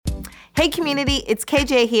Hey community, it's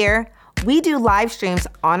KJ here. We do live streams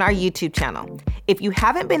on our YouTube channel. If you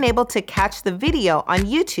haven't been able to catch the video on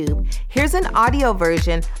YouTube, here's an audio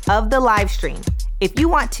version of the live stream. If you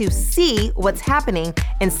want to see what's happening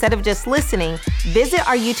instead of just listening, visit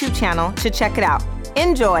our YouTube channel to check it out.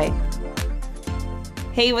 Enjoy.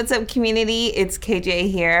 Hey, what's up community? It's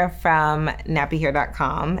KJ here from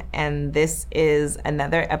nappyhair.com, and this is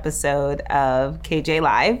another episode of KJ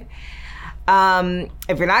Live.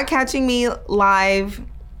 If you're not catching me live,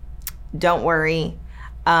 don't worry.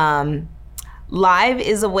 Live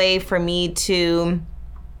is a way for me to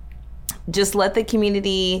just let the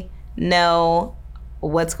community know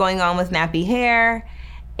what's going on with nappy hair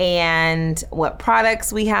and what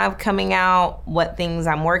products we have coming out, what things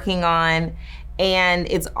I'm working on.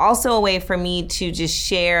 And it's also a way for me to just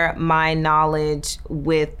share my knowledge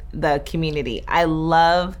with the community. I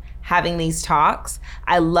love having these talks.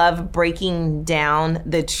 I love breaking down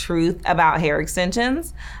the truth about hair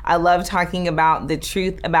extensions. I love talking about the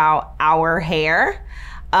truth about our hair,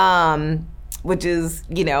 which is,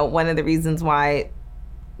 one of the reasons why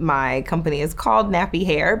my company is called Nappy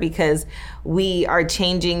Hair, because we are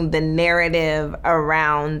changing the narrative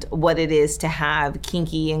around what it is to have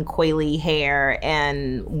kinky and coily hair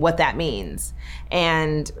and what that means,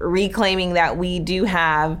 and reclaiming that we do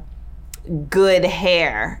have good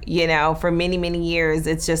hair. For many, many years,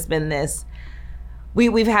 it's just been this,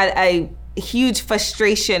 we've had a huge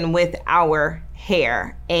frustration with our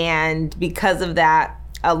hair. And because of that,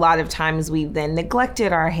 a lot of times we've then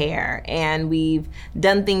neglected our hair and we've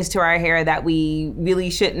done things to our hair that we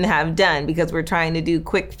really shouldn't have done because we're trying to do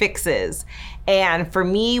quick fixes. And for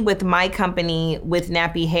me, with my company, with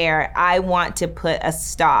Nappy Hair, I want to put a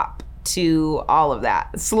stop to all of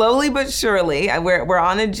that. Slowly but surely, we're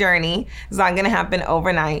on a journey. It's not going to happen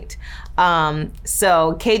overnight.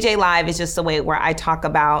 So KJ Live is just a way where I talk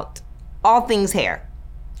about all things hair,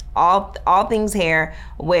 all things hair,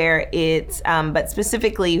 where it's, but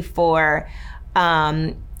specifically for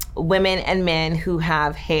women and men who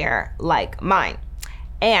have hair like mine.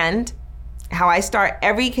 And how I start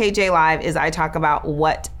every KJ Live is I talk about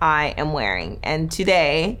what I am wearing. And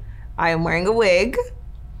today I am wearing a wig,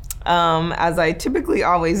 as I typically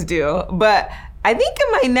always do. But I think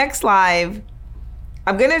in my next live,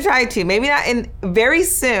 I'm going to try to, maybe not very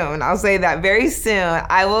soon, I'll say that very soon,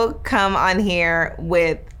 I will come on here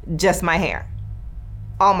with just my hair,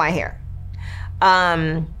 all my hair.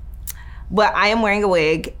 But I am wearing a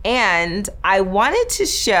wig, and I wanted to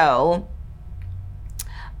show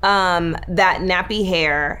that nappy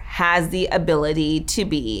hair has the ability to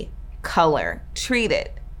be color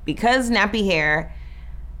treated, because nappy hair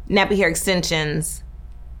extensions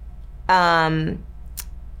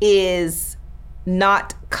is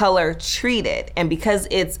not color treated. And because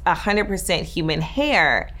it's 100% human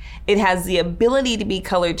hair, it has the ability to be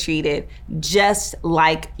color treated just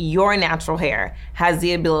like your natural hair has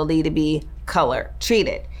the ability to be color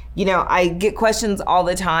treated. I get questions all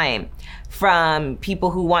the time from people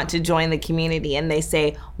who want to join the community, and they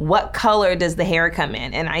say, what color does the hair come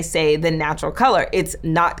in? And I say, the natural color. It's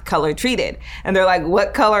not color treated. And they're like,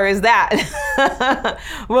 what color is that?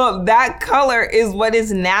 Well, that color is what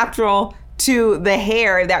is natural to the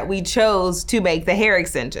hair that we chose to make the hair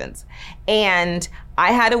extensions. And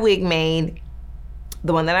I had a wig made,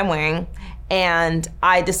 the one that I'm wearing, and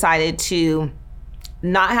I decided to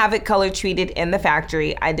not have it color treated in the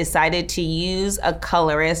factory. I decided to use a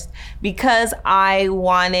colorist because I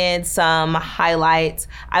wanted some highlights.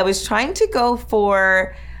 I was trying to go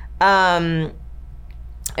for,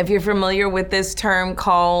 if you're familiar with this term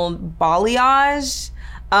called balayage.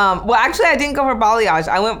 Well, actually, I didn't go for balayage.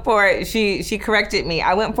 I went for, she corrected me.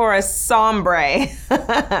 I went for a sombre,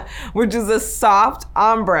 which is a soft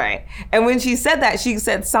ombre. And when she said that, she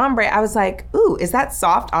said sombre, I was like, ooh, is that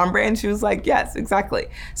soft ombre? And she was like, yes, exactly.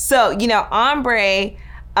 So, ombre,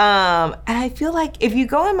 and I feel like if you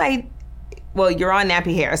go in you're on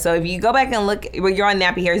Nappy Hair. So if you go back and look, you're on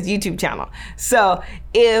Nappy Hair's YouTube channel. So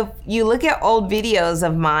if you look at old videos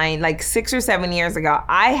of mine, like 6 or 7 years ago,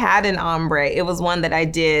 I had an ombre. It was one that I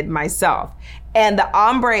did myself. And the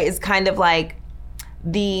ombre is kind of like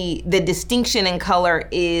the distinction in color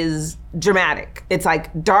is dramatic. It's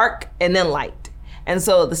like dark and then light. And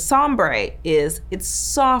so the sombre it's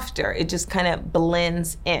softer. It just kind of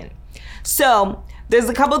blends in. So there's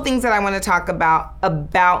a couple things that I want to talk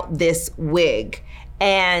about this wig,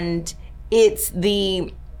 and it's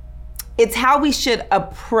how we should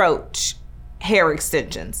approach hair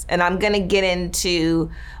extensions. And I'm going to get into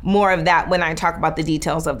more of that when I talk about the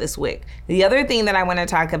details of this wig. The other thing that I want to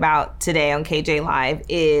talk about today on KJ Live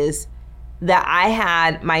is that I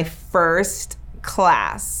had my first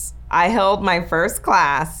class I held my first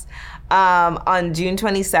class on June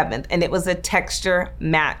 27th, and it was a texture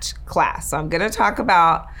match class. So I'm going to talk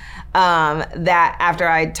about that after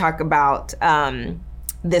I talk about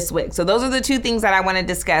this wig. So those are the two things that I want to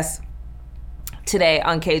discuss today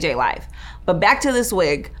on KJ Live. But back to this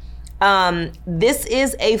wig. This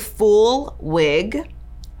is a full wig.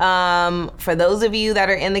 For those of you that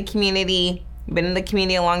are in the community, been in the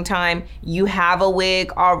community a long time, you have a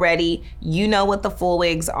wig already. You know what the full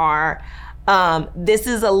wigs are. This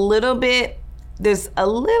is a little bit,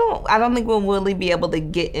 I don't think we'll really be able to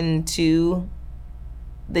get into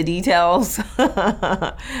the details.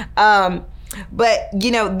 But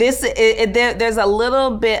there's a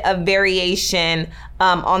little bit of variation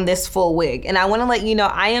on this full wig. And I want to let you know,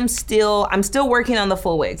 I'm still working on the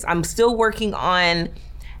full wigs. I'm still working on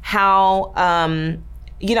how,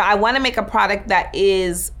 I want to make a product that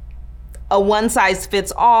is a one size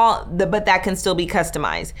fits all, but that can still be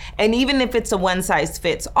customized. And even if it's a one size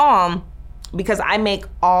fits all, because I make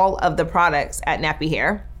all of the products at Nappy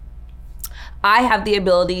Hair, I have the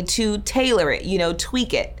ability to tailor it,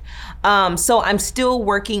 tweak it. So I'm still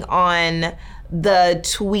working on the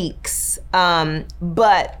tweaks,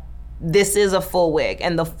 but this is a full wig.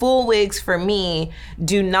 And the full wigs for me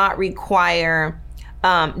doesn't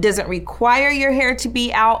require your hair to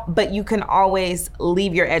be out, but you can always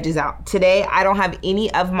leave your edges out. Today, I don't have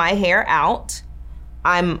any of my hair out.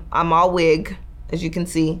 I'm all wig, as you can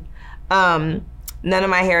see. None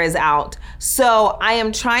of my hair is out. So I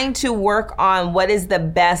am trying to work on what is the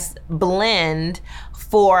best blend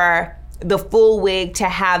for the full wig to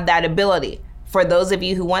have that ability. For those of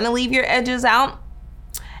you who want to leave your edges out,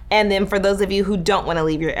 and then for those of you who don't want to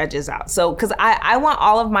leave your edges out. So, because I want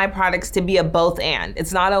all of my products to be a both and.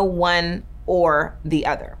 It's not a one or the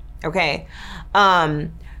other, okay?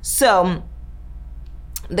 So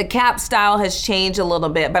the cap style has changed a little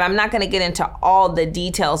bit, but I'm not going to get into all the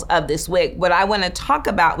details of this wig. What I want to talk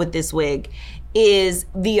about with this wig is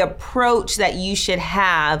the approach that you should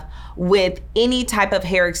have with any type of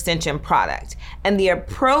hair extension product. And the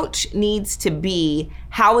approach needs to be,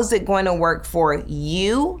 how is it going to work for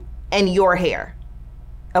you and your hair?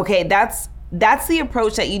 Okay, that's the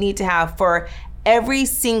approach that you need to have for every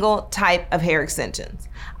single type of hair extensions.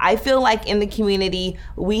 I feel like in the community,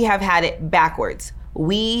 we have had it backwards.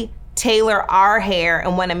 We tailor our hair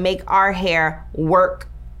and want to make our hair work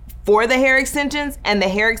for the hair extensions, and the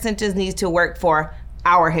hair extensions needs to work for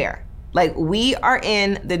our hair. Like, we are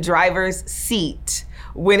in the driver's seat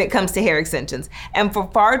when it comes to hair extensions. And for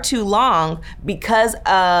far too long, because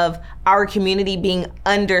of our community being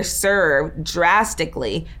underserved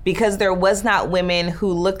drastically, because there was not women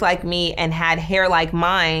who looked like me and had hair like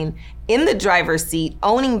mine in the driver's seat,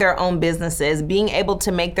 owning their own businesses, being able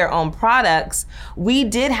to make their own products, we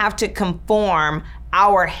did have to conform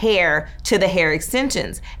our hair to the hair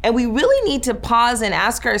extensions. And we really need to pause and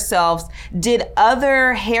ask ourselves, did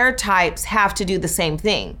other hair types have to do the same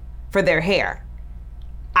thing for their hair?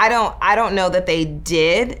 I don't know that they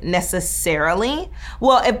did necessarily.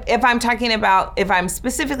 Well, if I'm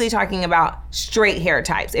specifically talking about straight hair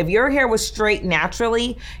types, if your hair was straight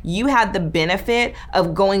naturally, you had the benefit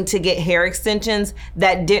of going to get hair extensions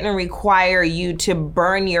that didn't require you to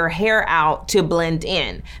burn your hair out to blend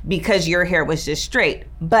in because your hair was just straight.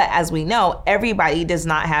 But as we know, everybody does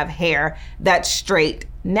not have hair that's straight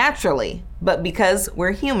naturally. But because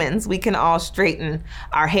we're humans, we can all straighten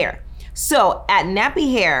our hair. So at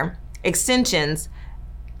Nappy Hair Extensions,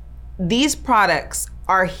 these products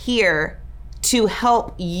are here to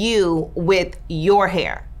help you with your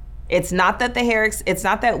hair. It's not that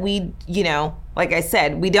we, like I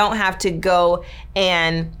said, we don't have to go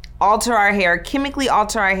and alter our hair, chemically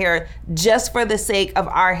alter our hair just for the sake of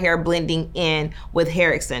our hair blending in with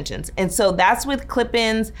hair extensions. And so that's with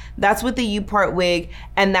clip-ins, that's with the U-part wig,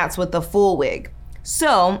 and that's with the full wig.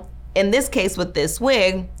 So in this case with this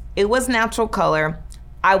wig, it was natural color.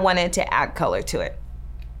 I wanted to add color to it.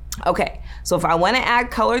 Okay, so if I want to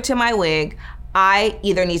add color to my wig, I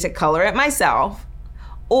either need to color it myself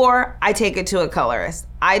or I take it to a colorist.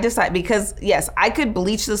 I decide, because yes, I could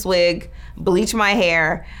bleach this wig, bleach my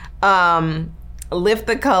hair, lift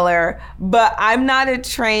the color, but I'm not a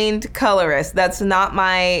trained colorist. That's not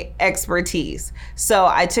my expertise. So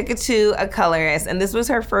I took it to a colorist, and this was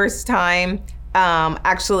her first time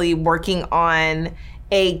actually working on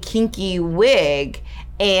a kinky wig,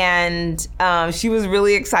 and she was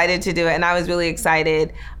really excited to do it, and I was really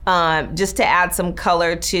excited just to add some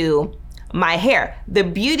color to my hair. The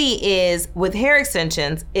beauty is with hair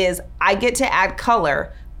extensions is I get to add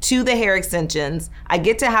color to the hair extensions. I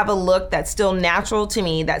get to have a look that's still natural to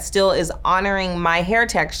me, that still is honoring my hair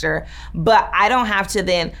texture, but I don't have to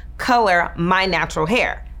then color my natural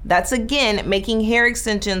hair. That's again making hair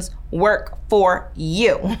extensions work for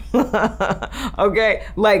you. Okay,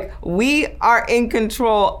 like we are in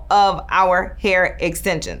control of our hair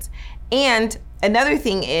extensions. And another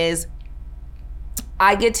thing is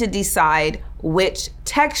I get to decide which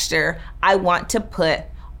texture I want to put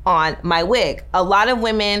on my wig. A lot of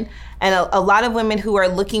women who are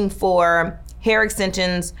looking for hair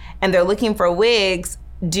extensions and they're looking for wigs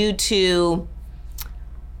due to,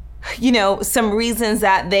 you know, some reasons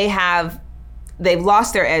that they've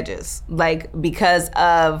lost their edges, like because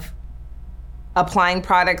of applying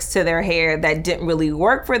products to their hair that didn't really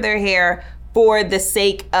work for their hair for the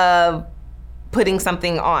sake of putting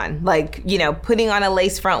something on, like, you know, putting on a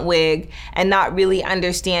lace front wig and not really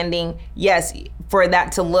understanding, yes, for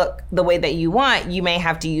that to look the way that you want, you may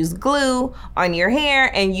have to use glue on your hair,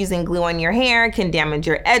 and using glue on your hair can damage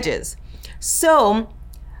your edges. So,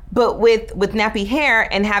 but with nappy hair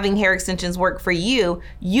and having hair extensions work for you,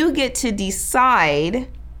 you get to decide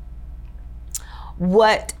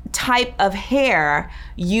what type of hair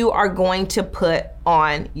you are going to put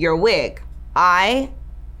on your wig. I,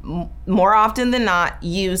 more often than not,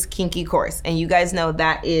 use kinky coarse, and you guys know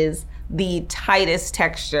that is the tightest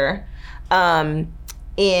texture that's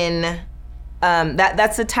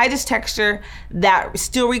the tightest texture that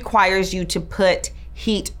still requires you to put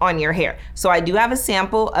heat on your hair. So I do have a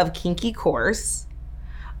sample of kinky coarse,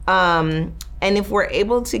 and if we're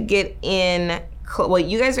able to get in, well,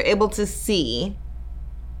 you guys are able to see,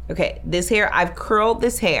 okay, this hair, I've curled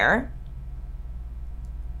this hair.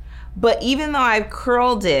 But even though I've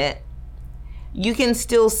curled it, you can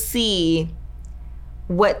still see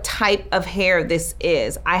what type of hair this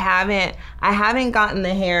is. I haven't gotten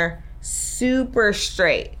the hair super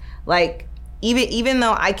straight. Like even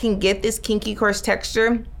though I can get this kinky coarse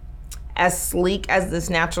texture as sleek as this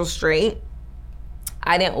natural straight,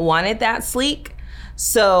 I didn't want it that sleek.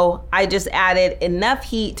 So I just added enough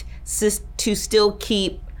heat to still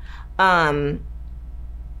keep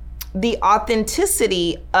the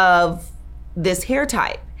authenticity of this hair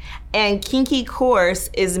type. And kinky coarse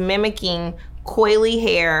is mimicking coily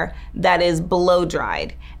hair that is blow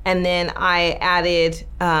dried. And then I added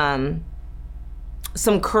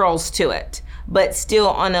some curls to it, but still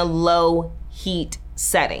on a low heat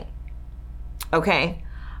setting. Okay.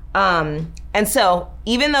 And so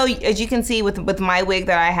even though, as you can see with my wig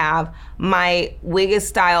that I have, my wig is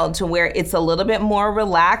styled to where it's a little bit more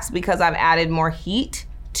relaxed because I've added more heat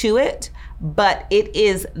to it, but it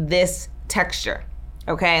is this texture,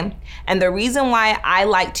 okay? And the reason why I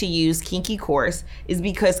like to use kinky coarse is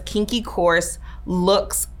because kinky coarse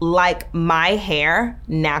looks like my hair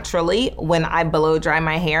naturally when I blow dry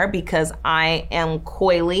my hair, because I am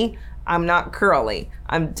coily. I'm not curly.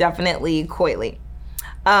 I'm definitely coily.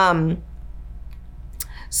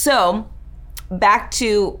 So back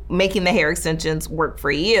to making the hair extensions work for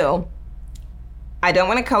you. I don't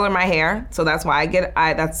want to color my hair, so that's why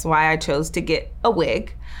I chose to get a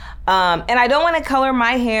wig. And I don't want to color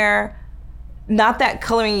my hair, not that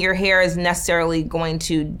coloring your hair is necessarily going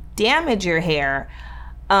to damage your hair.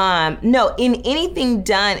 No, anything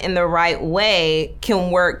done in the right way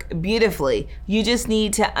can work beautifully. You just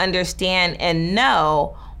need to understand and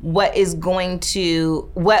know what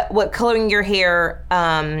coloring your hair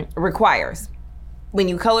requires. When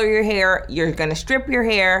you color your hair, you're going to strip your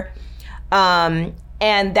hair. And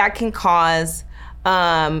that can cause,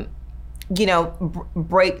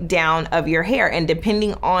 breakdown of your hair. And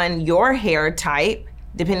depending on your hair type,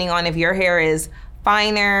 depending on if your hair is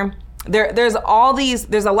finer, there's a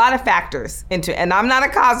lot of factors into it. And I'm not a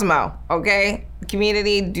Cosmo, okay?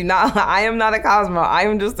 Community, I am not a Cosmo. I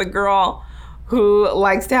am just a girl who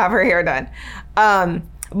likes to have her hair done.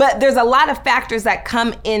 But there's a lot of factors that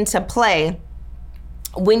come into play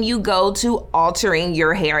when you go to altering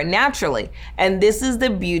your hair naturally. And this is the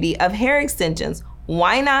beauty of hair extensions.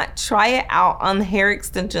 Why not try it out on hair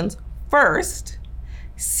extensions first,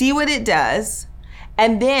 see what it does,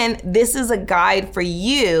 and then this is a guide for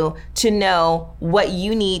you to know what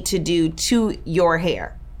you need to do to your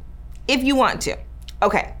hair, if you want to.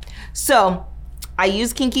 Okay, so I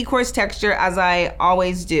use kinky coarse texture as I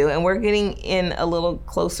always do, and we're getting in a little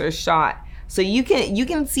closer shot. So you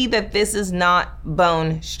can see that this is not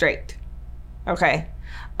bone straight, okay?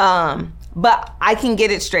 But I can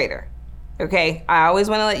get it straighter, okay? I always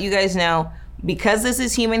wanna let you guys know, because this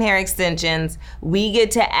is human hair extensions, we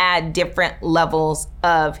get to add different levels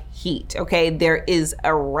of heat, okay? There is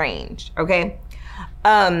a range, okay?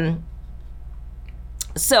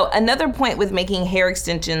 So another point with making hair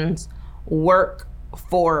extensions work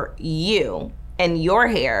for you and your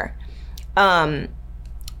hair,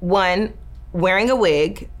 one, wearing a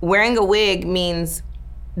wig. Wearing a wig means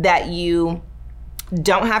that you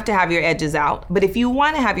don't have to have your edges out. But if you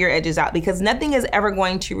want to have your edges out, because nothing is ever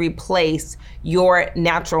going to replace your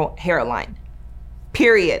natural hairline,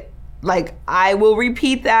 period. Like, I will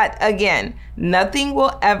repeat that again. Nothing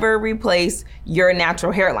will ever replace your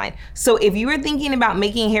natural hairline. So if you are thinking about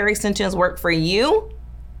making hair extensions work for you,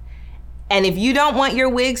 and if you don't want your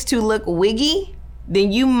wigs to look wiggy,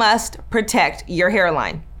 then you must protect your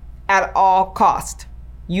hairline at all cost.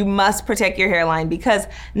 You must protect your hairline, because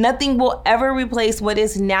nothing will ever replace what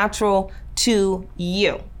is natural to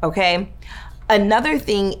you, okay? Another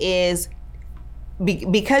thing is,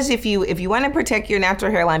 because if you want to protect your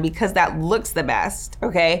natural hairline, because that looks the best,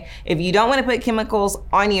 okay? If you don't want to put chemicals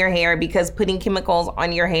on your hair, because putting chemicals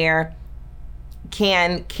on your hair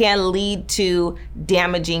can lead to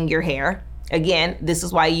damaging your hair. Again, this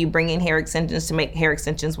is why you bring in hair extensions, to make hair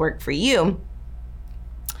extensions work for you.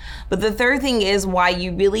 But the third thing is why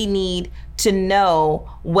you really need to know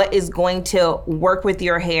what is going to work with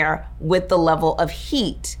your hair with the level of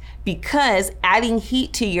heat, because adding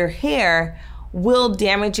heat to your hair will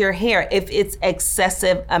damage your hair if it's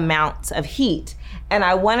excessive amounts of heat. And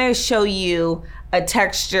I want to show you a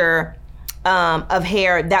texture of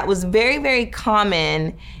hair that was very, very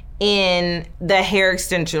common in the hair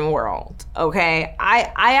extension world, okay?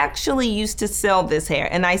 I actually used to sell this hair,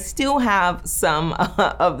 and I still have some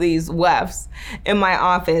of these wefts in my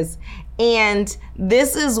office. And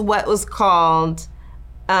this is what was called,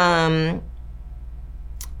 I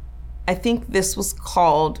think this was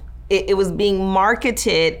called, it was being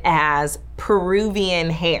marketed as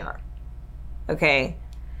Peruvian hair, okay?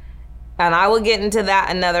 And I will get into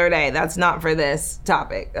that another day. That's not for this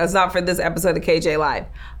topic. That's not for this episode of KJ Live.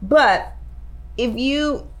 But if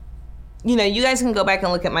you guys can go back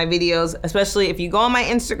and look at my videos, especially if you go on my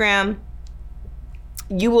Instagram,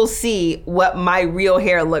 you will see what my real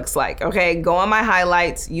hair looks like, okay? Go on my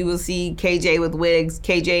highlights. You will see KJ with wigs,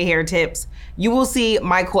 KJ hair tips. You will see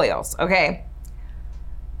my coils, okay?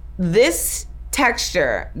 This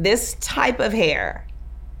texture, this type of hair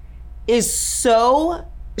is so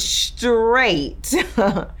straight.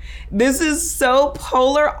 This is so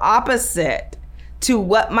polar opposite to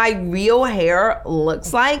what my real hair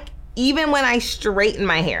looks like, even when I straighten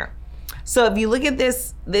my hair. So if you look at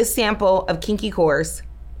this sample of Kinky Course,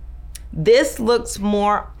 this looks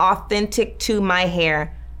more authentic to my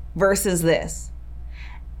hair versus this.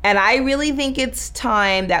 And I really think it's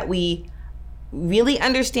time that we really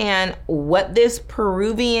understand what this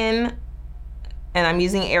Peruvian, and I'm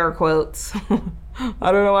using air quotes,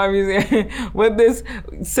 I don't know why I'm using what this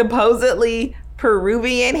supposedly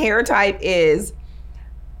Peruvian hair type is.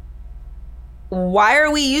 Why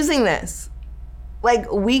are we using this?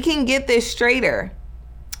 Like, we can get this straighter.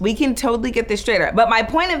 We can totally get this straighter. But my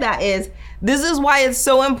point of that is, this is why it's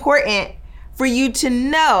so important for you to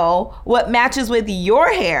know what matches with your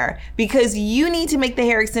hair, because you need to make the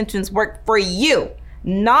hair extensions work for you,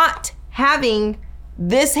 not having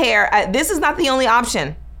this hair. This is not the only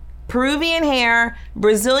option. Peruvian hair,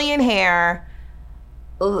 Brazilian hair,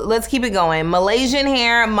 let's keep it going. Malaysian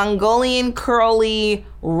hair, Mongolian curly,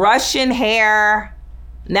 Russian hair.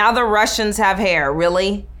 Now the Russians have hair,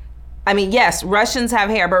 really? I mean, yes, Russians have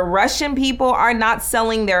hair, but Russian people are not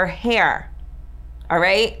selling their hair. All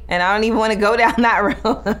right? And I don't even want to go down that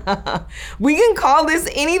road. We can call this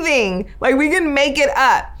anything. Like, we can make it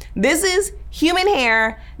up. This is human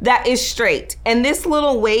hair that is straight. And this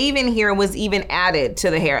little wave in here was even added to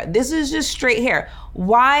the hair. This is just straight hair.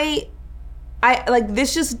 Why?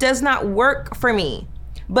 This just does not work for me.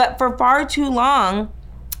 But for far too long,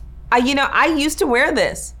 I used to wear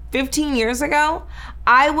this. 15 years ago,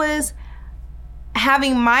 I was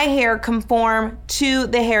having my hair conform to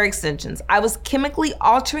the hair extensions. I was chemically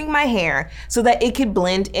altering my hair so that it could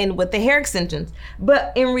blend in with the hair extensions.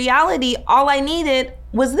 But in reality, all I needed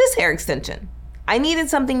was this hair extension. I needed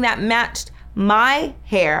something that matched my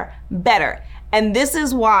hair better. And this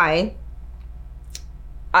is why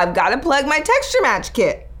I've got to plug my texture match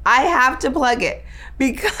kit. I have to plug it,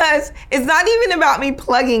 because it's not even about me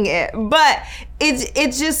plugging it, but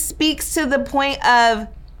it just speaks to the point of,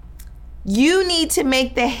 you need to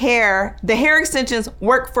make the hair extensions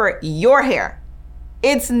work for your hair.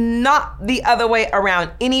 It's not the other way around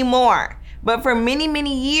anymore. But for many,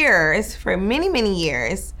 many years,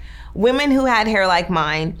 women who had hair like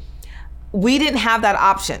mine, we didn't have that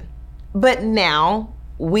option. But now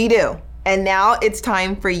we do. And now it's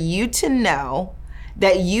time for you to know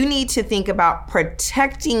that you need to think about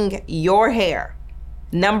protecting your hair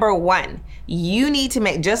Number one, you need to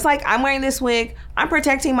make, just like I'm wearing this wig, I'm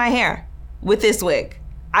protecting my hair with this wig.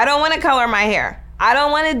 I don't want to color my hair. I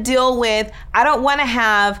don't want to deal with, I don't want to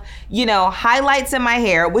have, highlights in my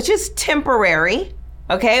hair, which is temporary.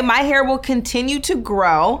 Okay, my hair will continue to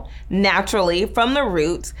grow naturally from the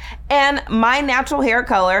roots, and my natural hair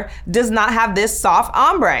color does not have this soft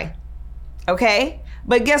ombre. Okay,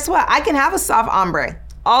 but guess what? I can have a soft ombre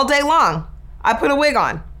all day long. I put a wig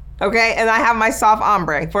on, okay, and I have my soft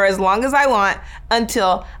ombre for as long as I want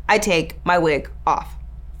until I take my wig off.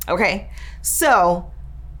 Okay, so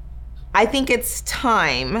I think it's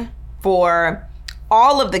time for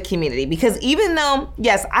all of the community, because even though,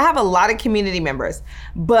 yes, I have a lot of community members,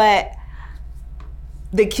 but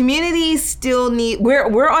the community still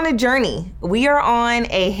we're on a journey. We are on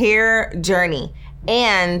a hair journey,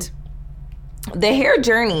 and the hair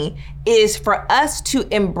journey is for us to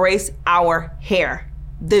embrace our hair,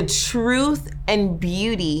 the truth and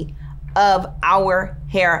beauty of our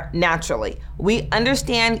hair naturally. We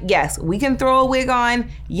understand, yes, we can throw a wig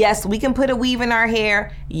on. Yes, we can put a weave in our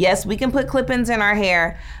hair. Yes, we can put clip-ins in our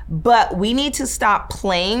hair, but we need to stop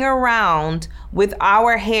playing around with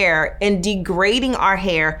our hair and degrading our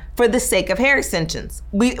hair for the sake of hair extensions.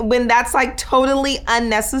 When that's like totally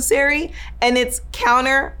unnecessary and it's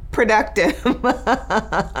counterproductive.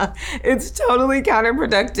 It's totally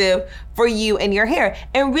counterproductive for you and your hair.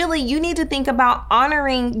 And really, you need to think about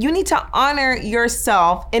you need to honor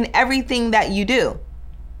yourself in everything that you do,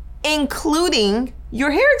 including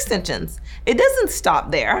your hair extensions. It doesn't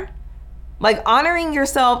stop there. Like, honoring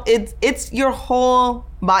yourself, it's your whole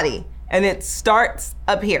body, and it starts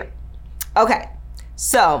up here. Okay,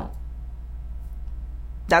 so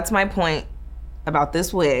that's my point about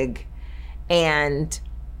this wig and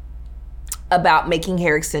about making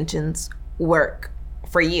hair extensions work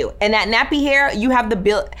for you. And that nappy hair, you have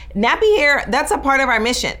nappy hair, that's a part of our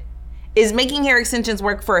mission, is making hair extensions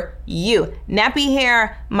work for you. Nappy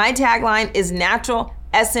hair, my tagline is natural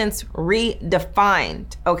essence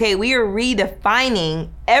redefined. Okay, we are redefining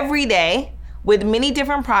every day with many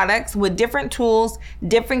different products, with different tools,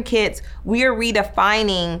 different kits. We are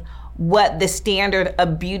redefining what the standard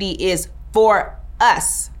of beauty is for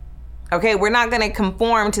us. Okay, we're not gonna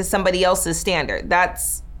conform to somebody else's standard.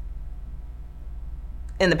 That's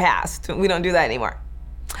in the past. We don't do that anymore.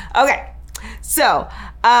 Okay, so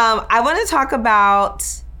I wanna talk about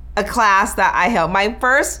a class that I held, my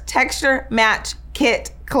first texture match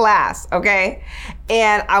kit class, okay?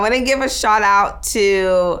 And I wanna give a shout out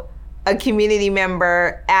to a community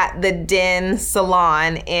member at the Den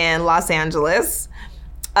Salon in Los Angeles,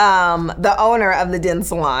 the owner of the Den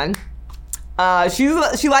Salon. She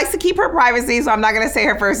likes to keep her privacy, so I'm not gonna say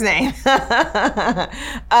her first name.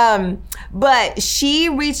 But she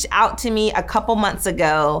reached out to me a couple months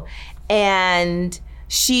ago, and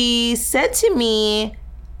she said to me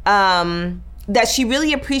that she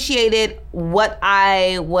really appreciated what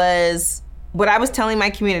I was telling my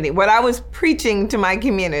community, what I was preaching to my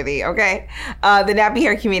community, okay? The nappy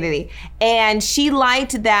hair community. And she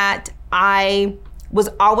liked that I was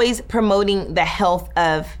always promoting the health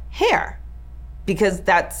of hair, because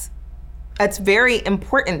that's very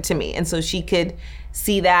important to me. And so she could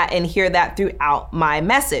see that and hear that throughout my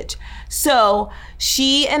message. So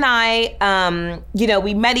she and I,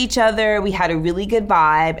 we met each other, we had a really good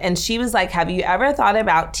vibe, and she was like, have you ever thought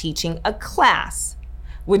about teaching a class?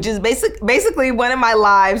 Which is basically one of my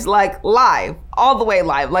lives, like live, all the way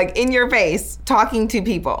live, like in your face, talking to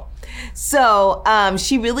people. So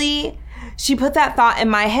she put that thought in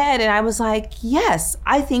my head, and I was like, yes,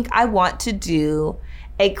 I think I want to do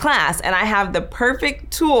a class, and I have the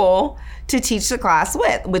perfect tool to teach the class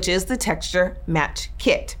with, which is the Texture Match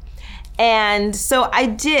Kit. And so I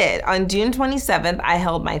did. On June 27th, I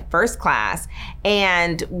held my first class,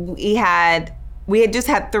 and we had just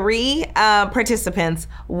had 3 participants.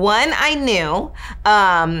 One I knew,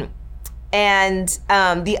 and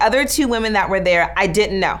the other 2 women that were there, I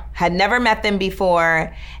didn't know, had never met them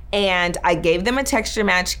before. And I gave them a texture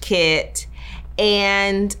match kit,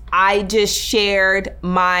 and I just shared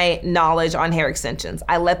my knowledge on hair extensions.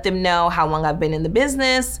 I let them know how long I've been in the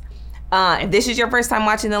business. If this is your first time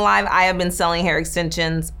watching the live, I have been selling hair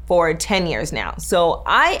extensions for 10 years now. So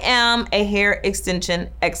I am a hair extension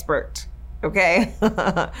expert, okay?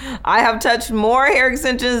 I have touched more hair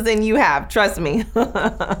extensions than you have, trust me.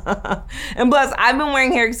 And plus, I've been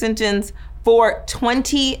wearing hair extensions for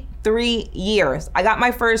 23 years. I got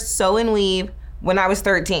my first sew and weave when I was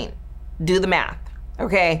 13. Do the math,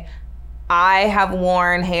 okay? I have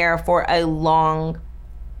worn hair for a long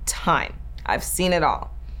time. I've seen it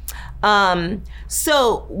all.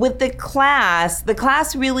 So with the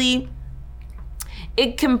class really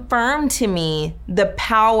it confirmed to me the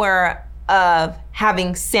power of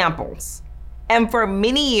having samples. And for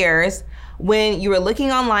many years, when you were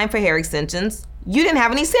looking online for hair extensions, you didn't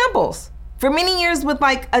have any samples. For many years with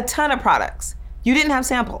like a ton of products, you didn't have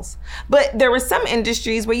samples. But there were some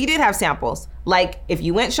industries where you did have samples. Like if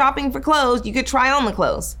you went shopping for clothes, you could try on the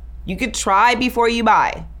clothes. You could try before you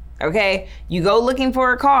buy, okay? You go looking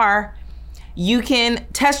for a car, you can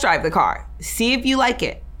test drive the car, see if you like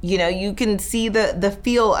it. You know, you can see the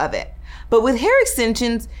feel of it. But with hair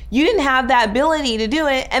extensions, you didn't have that ability to do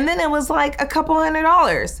it. And then it was like a couple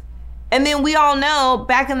 $100s. And then we all know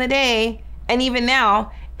back in the day, and even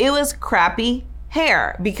now, it was crappy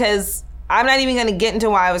hair, because I'm not even gonna get into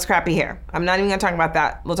why it was crappy hair. I'm not even gonna talk about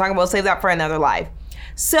that. We'll save that for another live.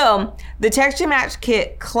 So the Texture Match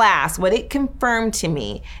Kit class, what it confirmed to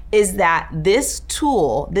me is that this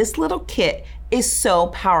tool, this little kit, is so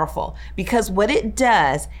powerful, because what it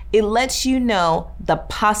does, it lets you know the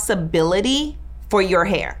possibility for your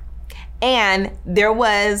hair. And there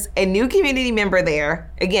was a new community member there.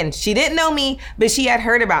 Again, she didn't know me, but she had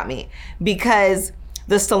heard about me, because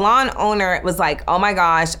the salon owner was like, oh my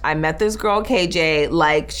gosh, I met this girl, KJ,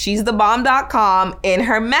 like she's the bomb.com in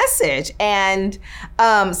her message. And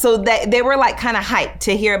so they were like kind of hyped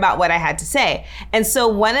to hear about what I had to say. And so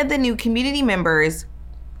one of the new community members,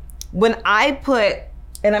 when I put,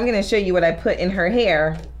 and I'm gonna show you what I put in her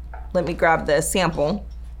hair. Let me grab the sample.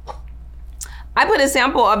 I put a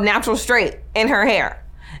sample of natural straight in her hair,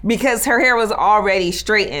 because her hair was already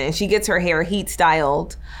straightened, and she gets her hair heat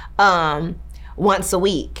styled once a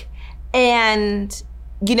week. And,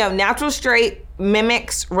 you know, natural straight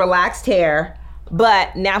mimics relaxed hair,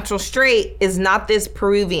 but natural straight is not this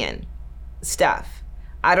Peruvian stuff.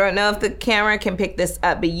 I don't know if the camera can pick this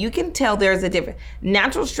up, but you can tell there's a difference.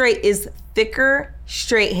 Natural straight is thicker,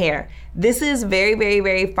 straight hair. This is very, very,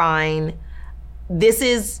 very fine. This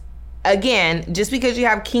is, again, just because you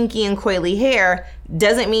have kinky and coily hair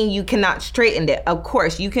doesn't mean you cannot straighten it. Of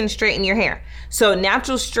course, you can straighten your hair. So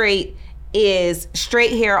natural straight is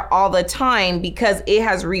straight hair all the time because it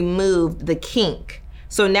has removed the kink.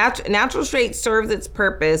 So natural straight serves its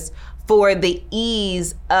purpose for the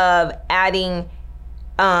ease of adding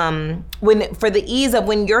when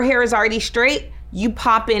your hair is already straight, you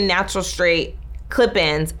pop in natural straight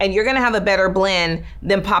clip-ins, and you're gonna have a better blend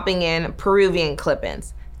than popping in Peruvian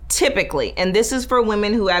clip-ins, typically. And this is for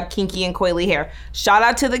women who have kinky and coily hair. Shout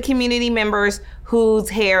out to the community members whose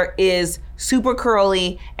hair is super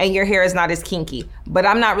curly and your hair is not as kinky. But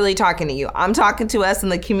I'm not really talking to you. I'm talking to us in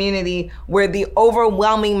the community where the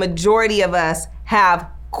overwhelming majority of us have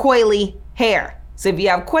coily hair. So if you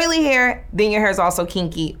have coily hair, then your hair is also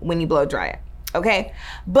kinky when you blow dry it, okay?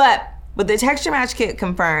 But what the Texture Match Kit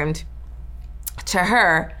confirmed to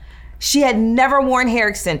her, she had never worn hair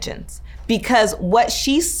extensions, because what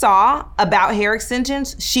she saw about hair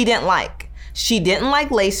extensions, she didn't like. She didn't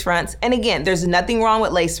like lace fronts. And again, there's nothing wrong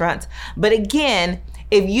with lace fronts. But again,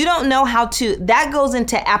 if you don't know how to, that goes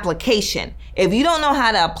into application. If you don't know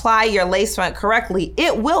how to apply your lace front correctly,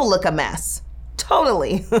 it will look a mess.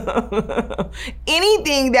 Totally.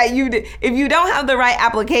 Anything that you do, if you don't have the right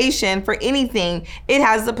application for anything, it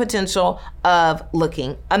has the potential of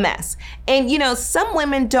looking a mess. And you know, some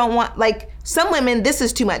women don't want, like some women, this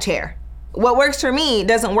is too much hair. What works for me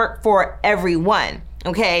doesn't work for everyone,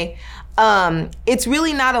 okay? It's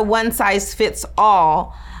really not a one size fits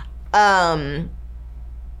all.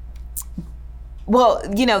 Well,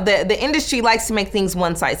 you know, the industry likes to make things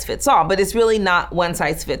one size fits all, but it's really not one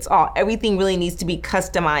size fits all. Everything really needs to be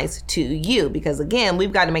customized to you, because again,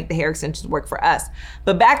 we've got to make the hair extensions work for us.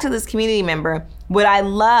 But back to this community member, what I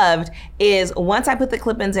loved is once I put the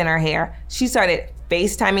clip-ins in her hair, she started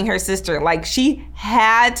FaceTiming her sister. Like she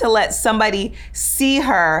had to let somebody see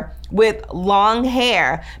her with long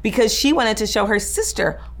hair because she wanted to show her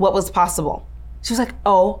sister what was possible. She was like,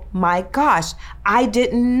 oh my gosh, I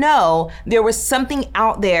didn't know there was something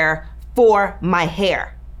out there for my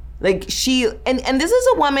hair. Like and this is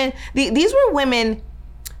a woman, these were women,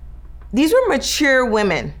 these were mature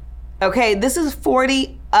women, okay? This is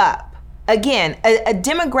 40 up. Again, a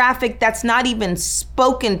demographic that's not even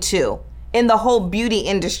spoken to in the whole beauty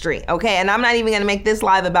industry, okay? And I'm not even gonna make this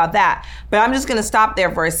live about that, but I'm just gonna stop there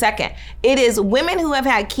for a second. It is women who have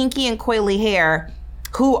had kinky and coily hair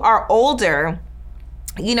who are older,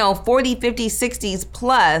 you know, 40, 50, 60s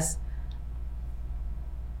plus.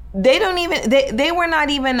 They don't even, they were not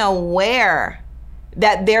even aware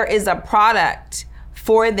that there is a product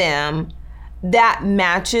for them that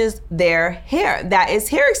matches their hair, that is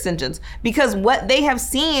hair extensions. Because what they have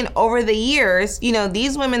seen over the years, you know,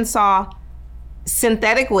 these women saw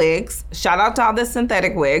synthetic wigs. Shout out to all the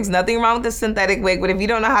synthetic wigs. Nothing wrong with the synthetic wig, but if you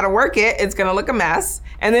don't know how to work it, it's gonna look a mess.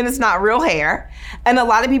 And then it's not real hair. And a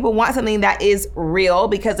lot of people want something that is real,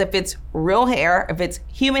 because if it's real hair, if it's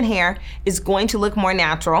human hair, it's going to look more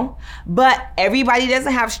natural. But everybody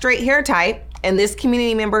doesn't have straight hair type. And this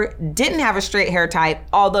community member didn't have a straight hair type,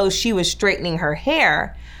 although she was straightening her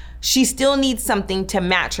hair. She still needs something to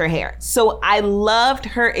match her hair. So I loved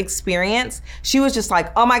her experience. She was just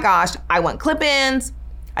like, oh my gosh, I want clip-ins.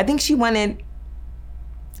 I think she wanted,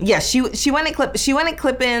 she wanted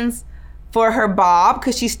clip-ins for her bob,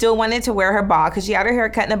 because she still wanted to wear her bob, because she had her hair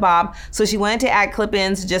cut in a bob. So she wanted to add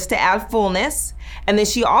clip-ins just to add fullness. And then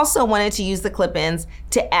she also wanted to use the clip-ins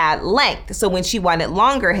to add length. So when she wanted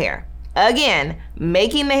longer hair, again,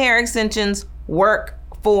 making the hair extensions work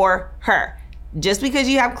for her. Just because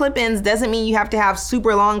you have clip-ins doesn't mean you have to have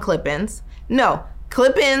super long clip-ins. No,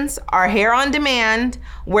 clip-ins are hair on demand,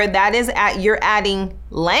 where that is you're adding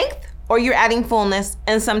length or you're adding fullness,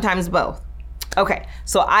 and sometimes both. Okay,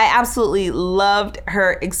 so I absolutely loved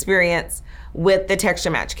her experience with the Texture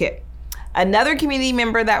Match kit. Another community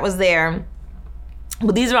member that was there,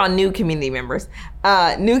 well, these are all new community members.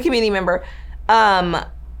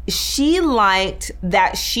 She liked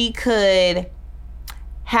that she could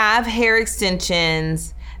have hair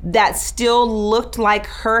extensions that still looked like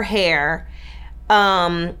her hair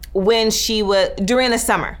when she was during the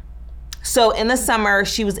summer. So in the summer,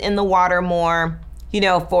 she was in the water more,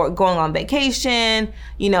 for going on vacation,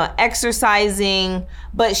 exercising,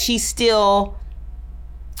 but she still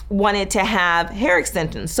wanted to have hair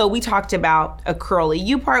extensions. So we talked about a curly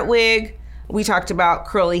U-part wig. We talked about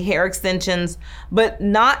curly hair extensions, but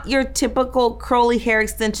not your typical curly hair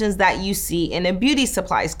extensions that you see in a beauty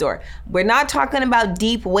supply store. We're not talking about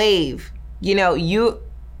deep wave. You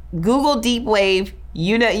Google deep wave,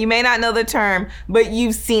 you may not know the term, but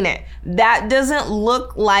you've seen it. That doesn't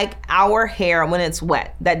look like our hair when it's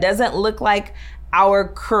wet. That doesn't look like our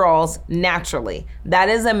curls naturally. That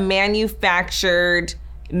is a manufactured,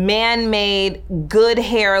 man-made, good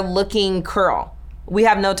hair looking curl. We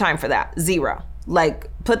have no time for that. Zero. Like,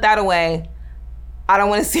 put that away. I don't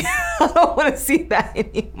want to see that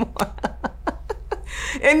anymore.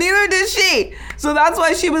 And neither did she. So that's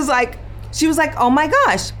why she was like, oh my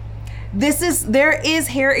gosh, there is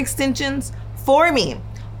hair extensions for me.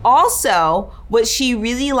 Also, what she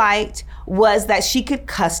really liked was that she could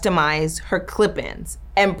customize her clip-ins.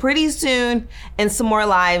 And pretty soon in some more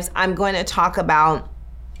lives, I'm going to talk about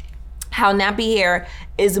how nappy hair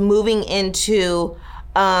is moving into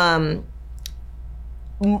being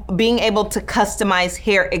able to customize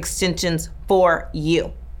hair extensions for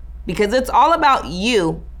you, because it's all about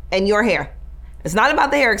you and your hair. It's not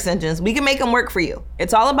about the hair extensions. We can make them work for you.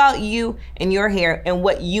 It's all about you and your hair and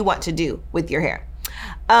what you want to do with your hair.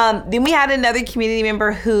 Then we had another community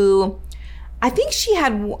member who I think I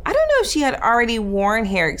don't know if she had already worn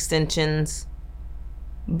hair extensions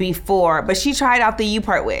before, but she tried out the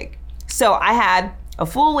U-part wig. So I had a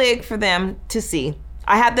full wig for them to see.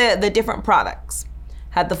 I had the different products.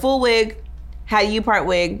 Had the full wig, had U-part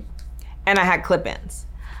wig, and I had clip-ins.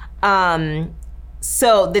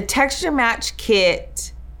 So the Texture Match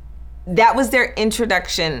kit, that was their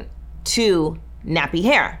introduction to nappy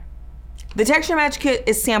hair. The Texture Match kit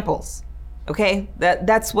is samples, okay?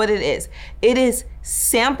 That's what it is. It is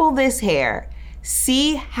sample this hair,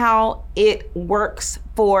 see how it works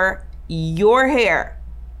for your hair.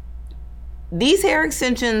 These hair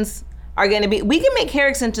extensions are going to we can make hair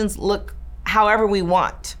extensions look however we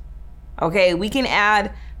want. Okay, we can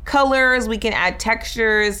add colors, we can add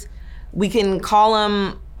textures, we can call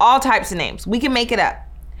them all types of names. We can make it up.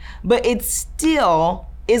 But it still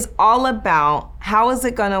is all about how is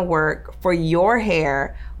it going to work for your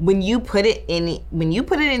hair when you put it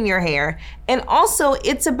in your hair. And also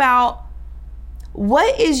it's about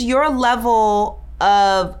what is your level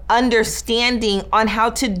of understanding on how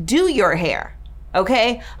to do your hair.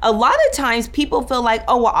 Okay? A lot of times people feel like,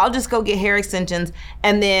 oh, well, I'll just go get hair extensions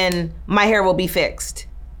and then my hair will be fixed.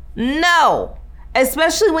 No,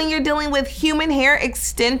 especially when you're dealing with human hair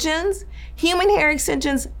extensions. Human hair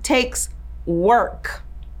extensions takes work.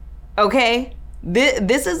 Okay?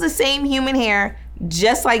 This is the same human hair,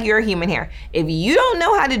 just like your human hair. If you don't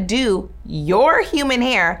know how to do your human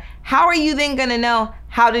hair, how are you then gonna know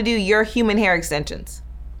how to do your human hair extensions?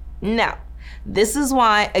 No. This is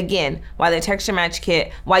why, again, why the Texture Match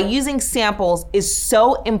kit, why using samples is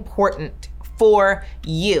so important for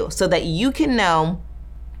you, so that you can know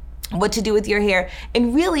what to do with your hair.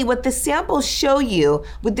 And really what the samples show you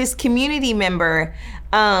with this community member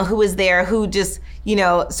who was there, who just,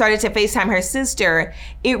 started to FaceTime her sister,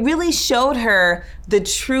 it really showed her the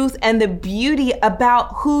truth and the beauty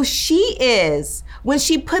about who she is. When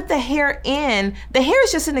she put the hair in, the hair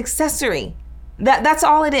is just an accessory. That's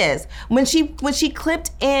all it is. When she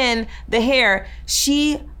clipped in the hair,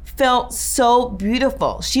 she felt so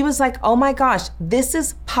beautiful. She was like, oh my gosh, this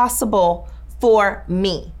is possible for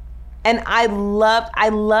me. And I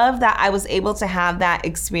love that I was able to have that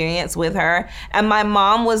experience with her. And my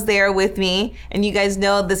mom was there with me. And you guys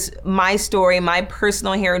know this, my story, my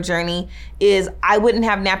personal hair journey is I wouldn't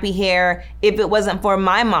have nappy hair if it wasn't for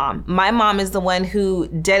my mom. My mom is the one who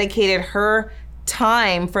dedicated her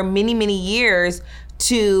time for many, many years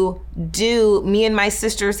to do me and my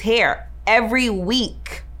sister's hair every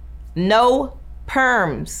week. No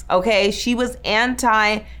perms, okay? She was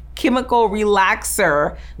anti-chemical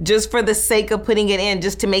relaxer just for the sake of putting it in,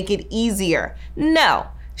 just to make it easier. No,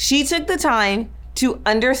 she took the time to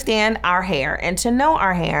understand our hair and to know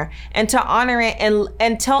our hair and to honor it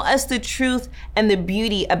and tell us the truth and the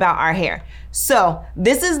beauty about our hair. So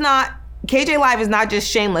this is not, KJ Live is not just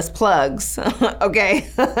shameless plugs, okay?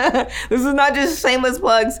 This is not just shameless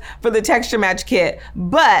plugs for the Texture Match Kit,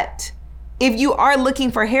 but if you are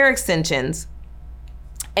looking for hair extensions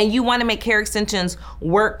and you want to make hair extensions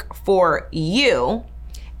work for you,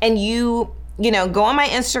 and you go on my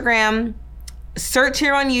Instagram, search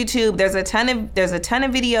here on YouTube, there's a ton of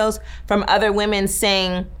videos from other women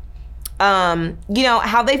saying,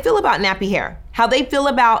 how they feel about nappy hair, how they feel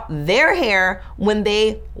about their hair when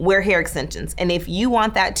they wear hair extensions. And if you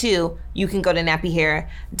want that too, you can go to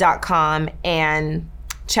nappyhair.com and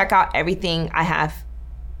check out everything I have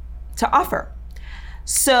to offer.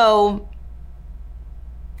 So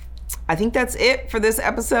I think that's it for this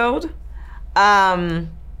episode.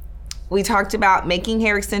 We talked about making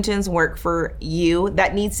hair extensions work for you.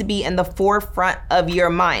 That needs to be in the forefront of your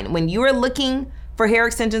mind. When you are looking for hair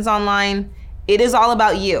extensions online, it is all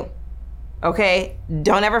about you. Okay?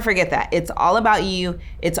 Don't ever forget that. It's all about you.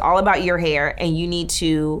 It's all about your hair, and you need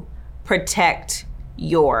to protect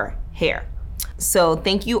your hair. So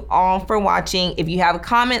thank you all for watching. If you have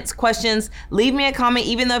comments, questions, leave me a comment.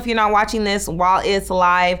 Even though if you're not watching this while it's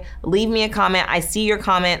live, leave me a comment. I see your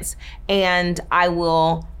comments and I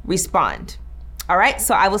will respond. All right,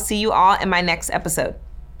 so I will see you all in my next episode.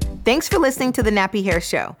 Thanks for listening to the Nappy Hair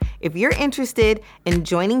Show. If you're interested in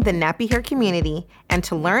joining the Nappy Hair community and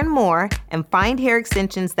to learn more and find hair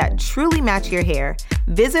extensions that truly match your hair,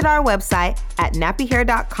 visit our website at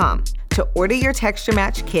nappyhair.com to order your Texture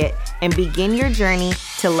Match Kit and begin your journey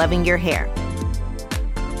to loving your hair.